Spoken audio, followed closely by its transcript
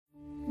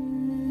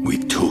We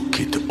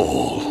took it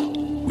all.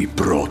 We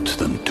brought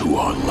them to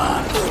our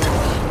land.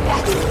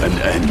 An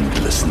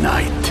endless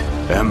night,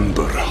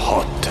 ember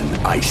hot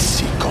and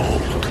icy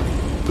cold.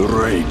 The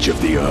rage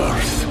of the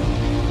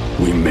earth.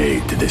 We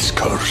made this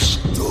curse.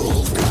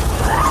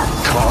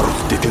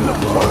 Carved it in the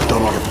blood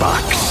on our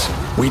backs.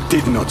 We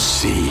did not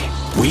see.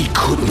 We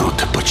could not,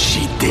 but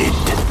she did.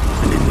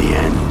 And in the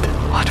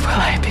end... What will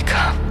I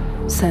become?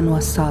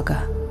 Senua's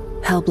Saga.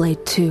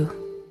 Hellblade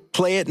 2.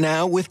 Play it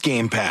now with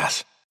Game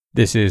Pass.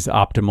 This is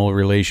Optimal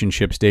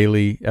Relationships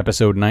Daily,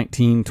 episode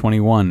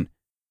 1921,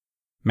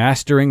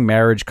 Mastering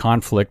Marriage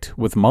Conflict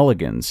with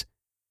Mulligans,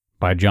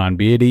 by John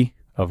Beaty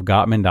of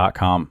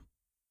Gottman.com.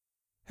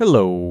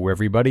 Hello,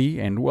 everybody,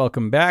 and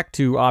welcome back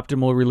to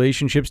Optimal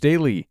Relationships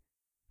Daily.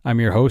 I'm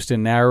your host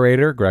and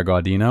narrator, Greg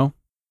Audino.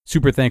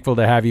 Super thankful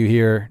to have you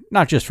here,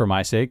 not just for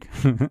my sake,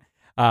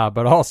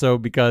 but also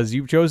because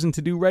you've chosen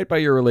to do right by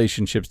your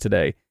relationships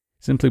today,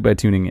 simply by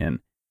tuning in.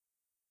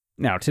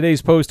 Now,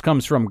 today's post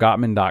comes from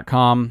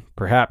Gottman.com,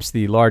 perhaps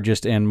the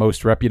largest and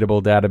most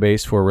reputable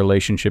database for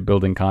relationship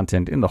building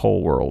content in the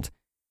whole world.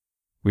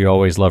 We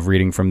always love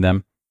reading from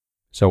them.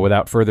 So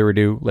without further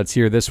ado, let's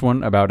hear this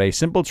one about a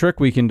simple trick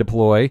we can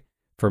deploy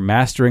for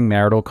mastering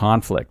marital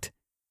conflict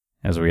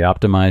as we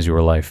optimize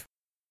your life.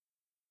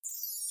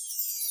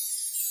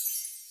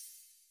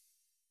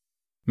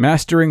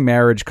 Mastering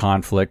Marriage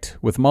Conflict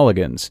with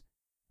Mulligans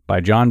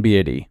by John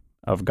Beaty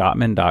of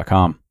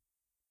Gottman.com.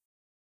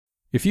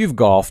 If you've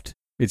golfed,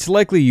 it's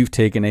likely you've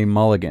taken a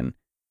mulligan.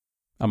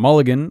 A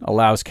mulligan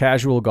allows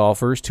casual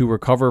golfers to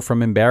recover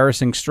from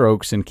embarrassing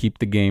strokes and keep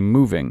the game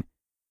moving.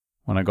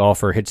 When a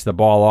golfer hits the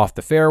ball off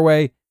the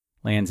fairway,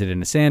 lands it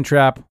in a sand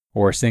trap,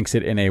 or sinks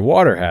it in a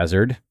water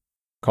hazard,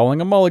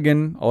 calling a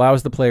mulligan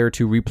allows the player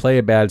to replay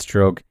a bad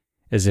stroke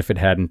as if it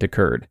hadn't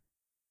occurred.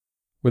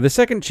 With a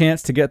second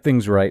chance to get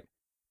things right,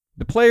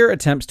 the player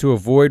attempts to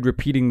avoid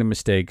repeating the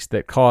mistakes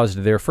that caused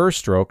their first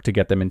stroke to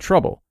get them in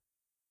trouble.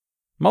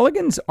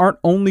 Mulligans aren't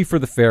only for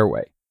the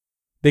fairway.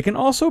 They can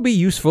also be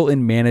useful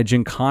in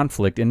managing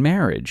conflict in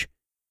marriage.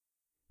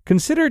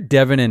 Consider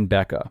Devin and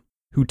Becca,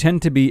 who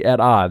tend to be at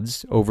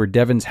odds over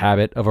Devin's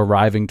habit of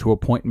arriving to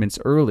appointments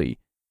early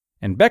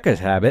and Becca's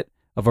habit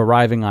of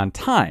arriving on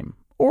time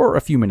or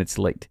a few minutes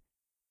late.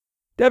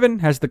 Devin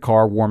has the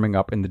car warming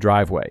up in the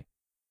driveway.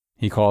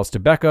 He calls to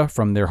Becca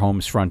from their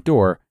home's front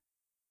door.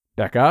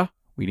 "Becca,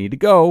 we need to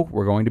go.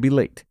 We're going to be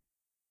late."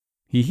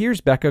 He hears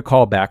Becca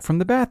call back from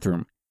the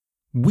bathroom.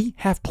 "We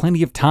have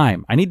plenty of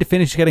time. I need to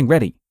finish getting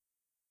ready."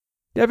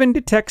 Devin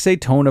detects a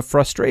tone of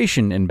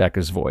frustration in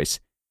Becca's voice,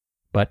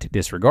 but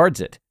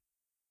disregards it.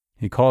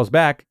 He calls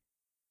back,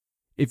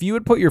 "If you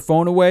had put your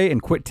phone away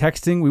and quit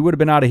texting, we would have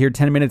been out of here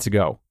 10 minutes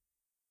ago."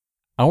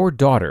 Our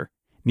daughter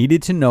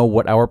needed to know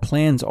what our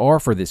plans are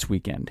for this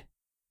weekend.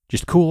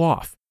 "Just cool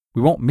off.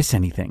 We won't miss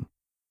anything,"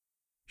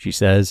 she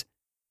says,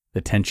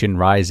 the tension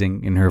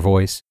rising in her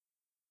voice.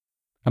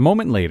 A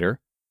moment later,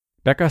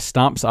 Becca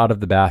stomps out of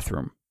the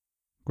bathroom,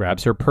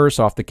 grabs her purse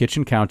off the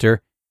kitchen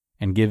counter,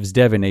 and gives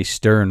Devin a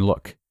stern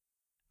look.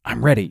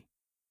 "I'm ready."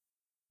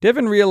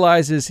 Devin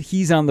realizes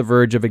he's on the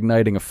verge of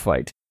igniting a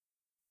fight.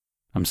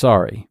 "I'm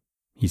sorry,"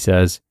 he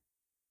says.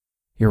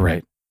 "You're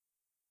right.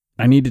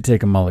 I need to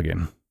take a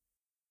mulligan.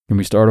 Can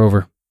we start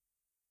over?"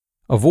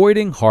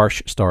 Avoiding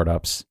harsh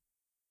startups.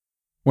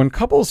 When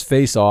couples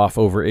face off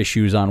over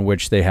issues on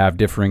which they have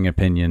differing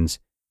opinions,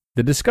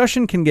 the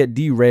discussion can get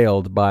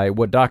derailed by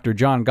what Dr.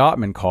 John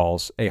Gottman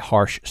calls a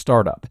harsh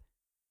startup.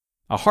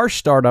 A harsh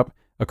startup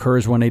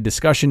occurs when a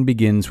discussion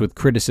begins with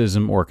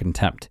criticism or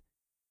contempt.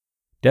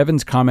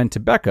 Devin's comment to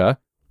Becca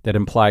that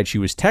implied she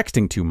was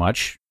texting too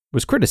much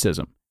was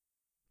criticism.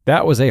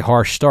 That was a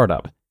harsh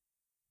startup.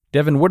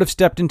 Devin would have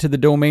stepped into the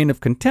domain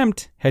of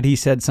contempt had he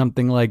said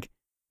something like,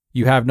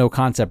 "You have no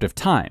concept of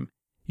time.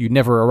 You'd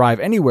never arrive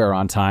anywhere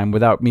on time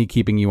without me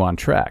keeping you on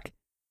track."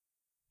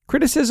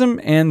 Criticism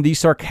and the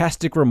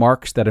sarcastic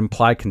remarks that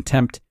imply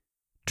contempt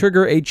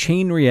trigger a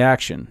chain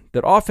reaction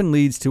that often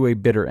leads to a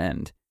bitter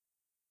end.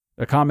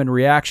 A common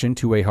reaction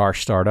to a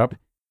harsh startup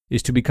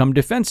is to become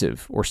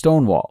defensive or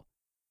stonewall.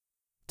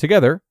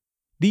 Together,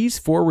 these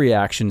four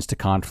reactions to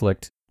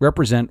conflict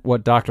represent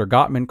what Dr.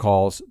 Gottman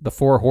calls the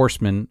four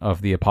horsemen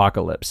of the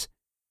apocalypse.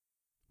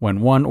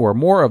 When one or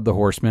more of the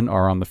horsemen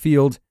are on the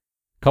field,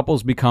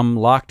 couples become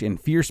locked in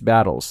fierce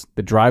battles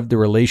that drive the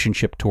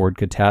relationship toward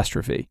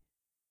catastrophe.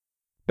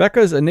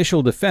 Becca's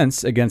initial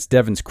defense against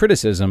Devin's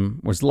criticism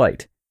was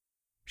light.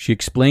 She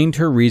explained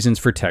her reasons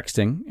for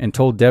texting and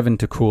told Devin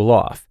to cool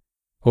off,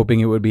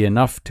 hoping it would be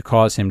enough to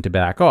cause him to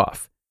back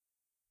off.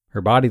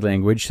 Her body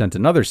language sent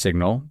another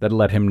signal that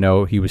let him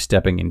know he was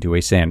stepping into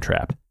a sand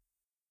trap.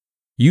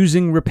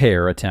 Using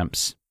repair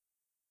attempts.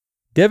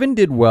 Devin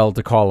did well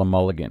to call a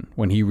mulligan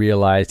when he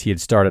realized he had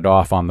started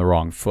off on the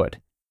wrong foot.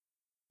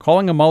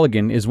 Calling a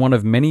mulligan is one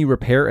of many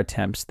repair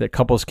attempts that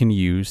couples can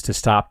use to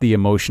stop the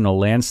emotional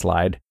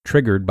landslide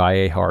triggered by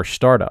a harsh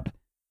startup.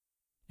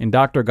 In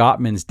Dr.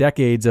 Gottman's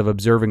decades of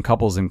observing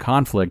couples in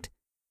conflict,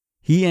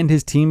 he and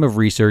his team of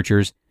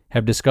researchers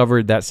have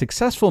discovered that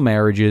successful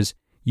marriages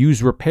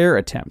use repair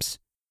attempts,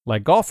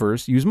 like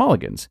golfers use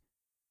mulligans.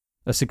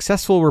 a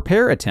successful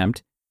repair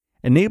attempt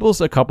enables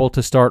a couple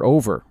to start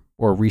over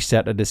or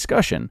reset a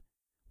discussion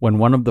when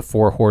one of the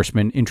four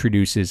horsemen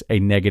introduces a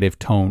negative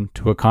tone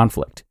to a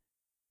conflict.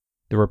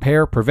 The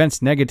repair prevents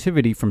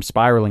negativity from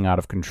spiraling out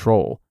of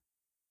control.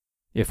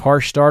 If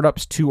harsh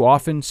startups too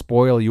often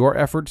spoil your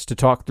efforts to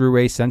talk through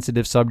a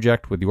sensitive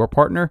subject with your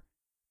partner,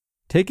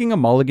 taking a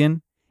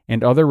mulligan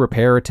and other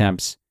repair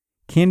attempts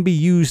can be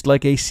used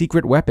like a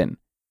secret weapon,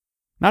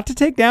 not to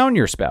take down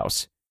your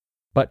spouse,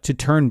 but to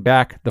turn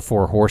back the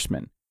four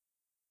horsemen.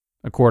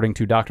 According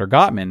to Dr.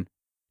 Gottman,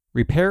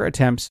 repair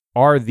attempts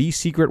are the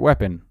secret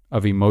weapon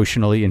of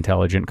emotionally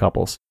intelligent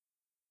couples.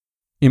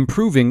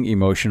 Improving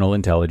emotional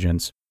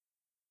intelligence.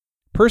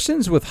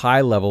 Persons with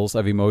high levels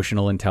of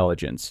emotional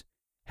intelligence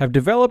have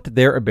developed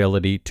their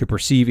ability to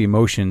perceive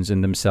emotions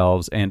in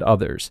themselves and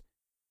others.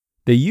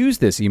 They use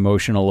this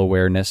emotional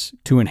awareness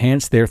to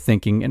enhance their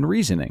thinking and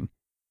reasoning.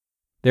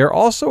 They are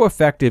also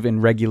effective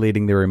in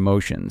regulating their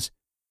emotions.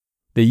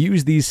 They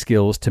use these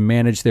skills to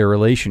manage their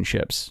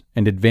relationships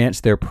and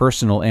advance their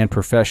personal and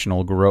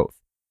professional growth.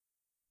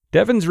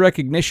 Devon's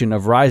recognition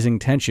of rising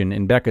tension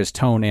in Becca's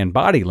tone and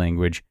body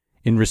language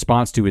in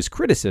response to his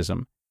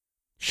criticism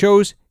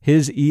shows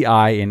his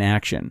EI in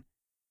action.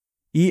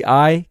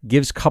 EI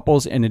gives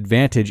couples an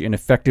advantage in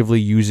effectively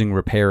using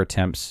repair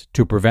attempts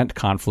to prevent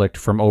conflict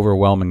from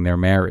overwhelming their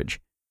marriage.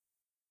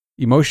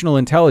 Emotional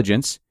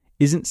intelligence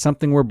isn't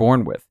something we're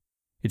born with.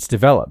 It's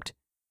developed.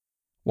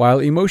 While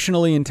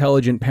emotionally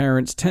intelligent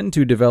parents tend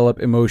to develop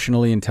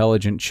emotionally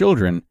intelligent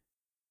children,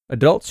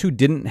 adults who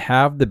didn't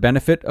have the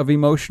benefit of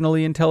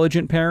emotionally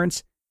intelligent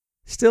parents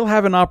still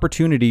have an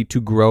opportunity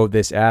to grow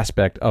this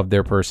aspect of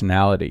their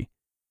personality.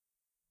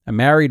 A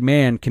married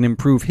man can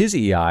improve his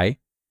EI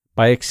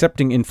by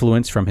accepting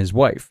influence from his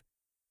wife.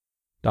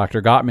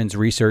 Dr. Gottman's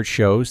research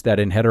shows that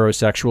in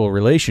heterosexual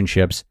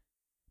relationships,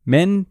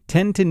 men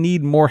tend to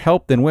need more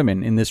help than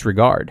women in this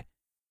regard.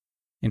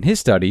 In his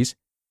studies,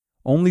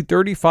 only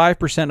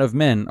 35% of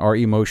men are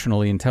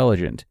emotionally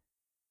intelligent.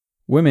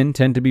 Women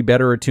tend to be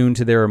better attuned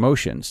to their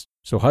emotions,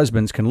 so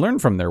husbands can learn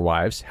from their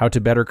wives how to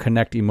better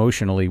connect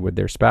emotionally with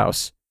their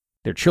spouse,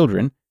 their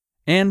children,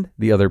 and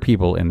the other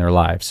people in their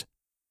lives.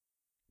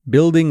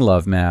 Building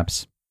love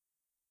maps.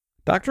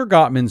 Dr.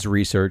 Gottman's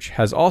research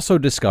has also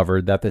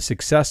discovered that the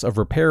success of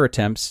repair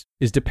attempts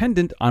is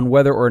dependent on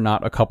whether or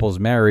not a couple's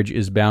marriage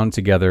is bound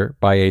together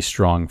by a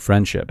strong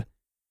friendship.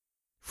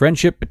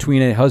 Friendship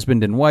between a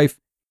husband and wife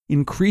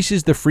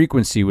increases the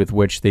frequency with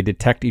which they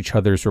detect each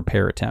other's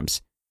repair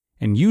attempts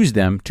and use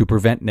them to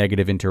prevent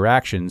negative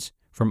interactions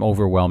from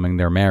overwhelming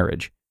their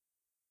marriage.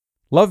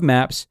 Love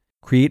maps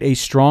create a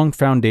strong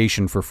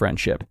foundation for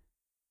friendship.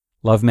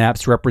 Love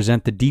maps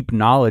represent the deep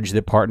knowledge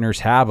that partners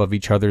have of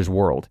each other's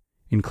world,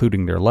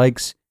 including their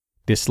likes,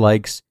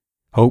 dislikes,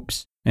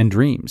 hopes, and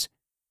dreams.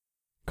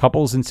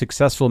 Couples in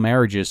successful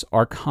marriages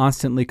are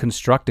constantly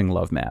constructing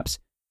love maps,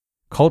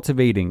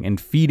 cultivating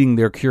and feeding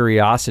their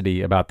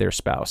curiosity about their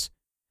spouse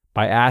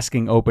by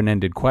asking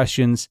open-ended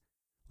questions,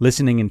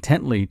 listening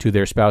intently to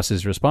their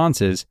spouse's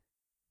responses,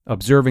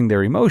 observing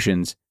their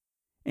emotions,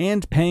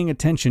 and paying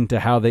attention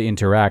to how they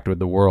interact with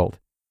the world.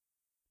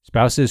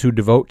 Spouses who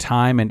devote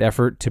time and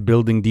effort to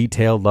building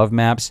detailed love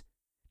maps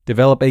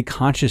develop a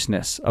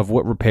consciousness of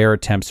what repair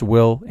attempts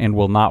will and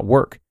will not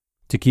work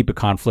to keep a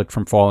conflict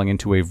from falling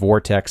into a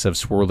vortex of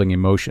swirling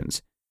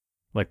emotions,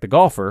 like the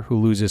golfer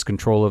who loses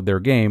control of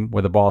their game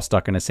with a ball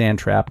stuck in a sand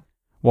trap,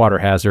 water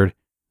hazard,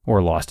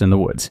 or lost in the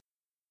woods.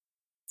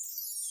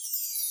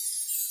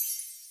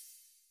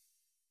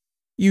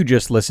 You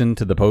just listened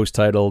to the post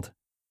titled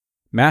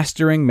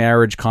Mastering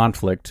Marriage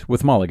Conflict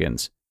with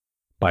Mulligans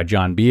by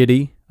John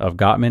Beaty of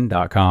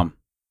Gottman.com.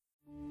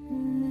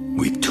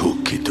 We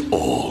took it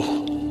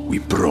all. We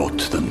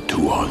brought them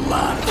to our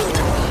land.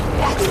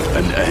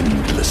 An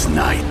endless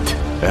night,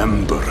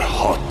 ember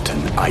hot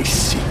and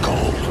icy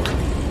cold.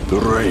 The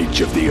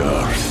rage of the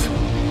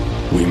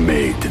earth. We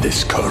made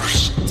this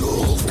curse.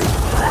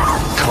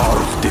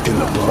 Carved it in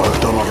the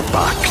blood on our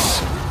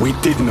backs. We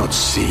did not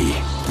see.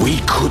 We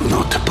could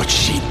not, but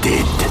she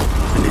did.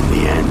 And in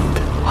the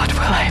end... What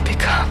will I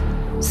become?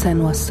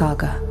 Senua's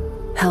Saga.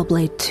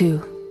 Hellblade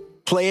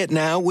 2. Play it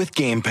now with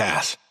Game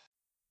Pass.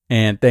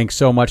 And thanks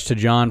so much to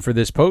John for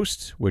this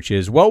post, which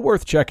is well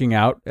worth checking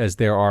out as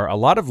there are a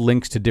lot of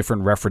links to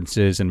different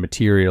references and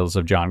materials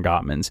of John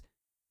Gottman's.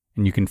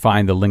 And you can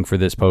find the link for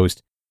this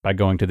post by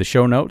going to the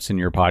show notes in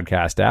your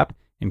podcast app,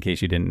 in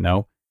case you didn't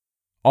know.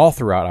 All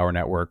throughout our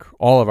network,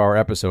 all of our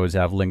episodes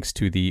have links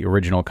to the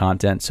original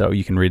content, so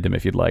you can read them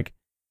if you'd like.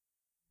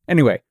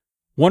 Anyway,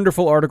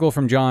 wonderful article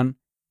from John.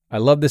 I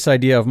love this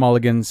idea of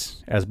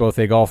mulligans as both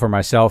a golfer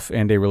myself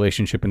and a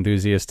relationship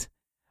enthusiast.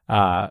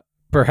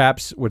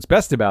 Perhaps what's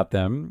best about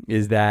them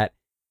is that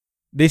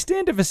they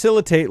stand to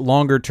facilitate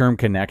longer-term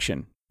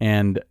connection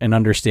and an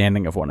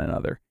understanding of one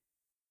another.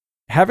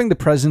 Having the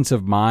presence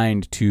of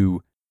mind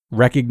to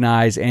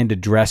recognize and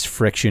address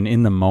friction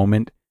in the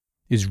moment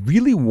is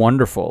really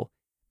wonderful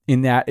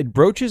in that it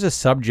broaches a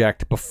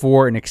subject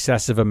before an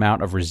excessive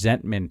amount of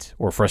resentment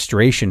or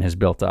frustration has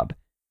built up.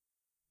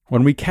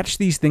 When we catch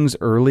these things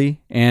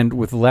early and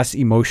with less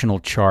emotional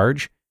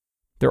charge,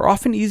 they're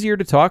often easier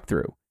to talk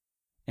through.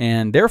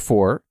 And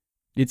therefore,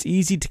 it's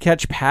easy to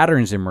catch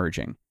patterns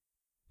emerging.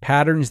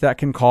 Patterns that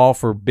can call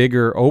for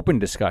bigger open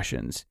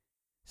discussions,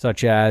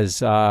 such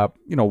as,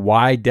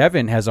 why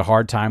Devin has a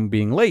hard time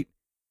being late,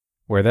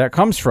 where that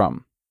comes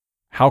from,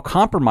 how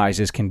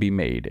compromises can be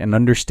made and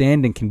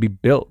understanding can be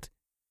built.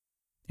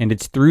 And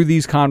it's through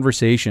these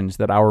conversations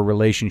that our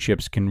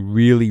relationships can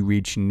really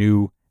reach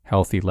new,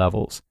 healthy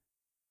levels.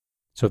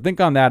 So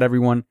think on that,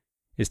 everyone.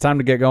 It's time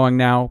to get going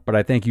now, but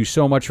I thank you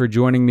so much for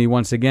joining me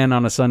once again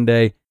on a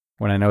Sunday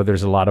when I know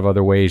there's a lot of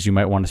other ways you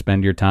might want to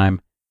spend your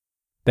time.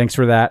 Thanks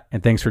for that,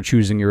 and thanks for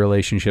choosing your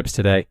relationships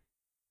today.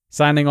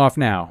 Signing off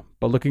now,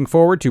 but looking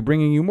forward to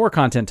bringing you more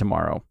content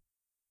tomorrow,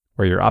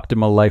 where your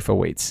optimal life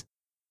awaits.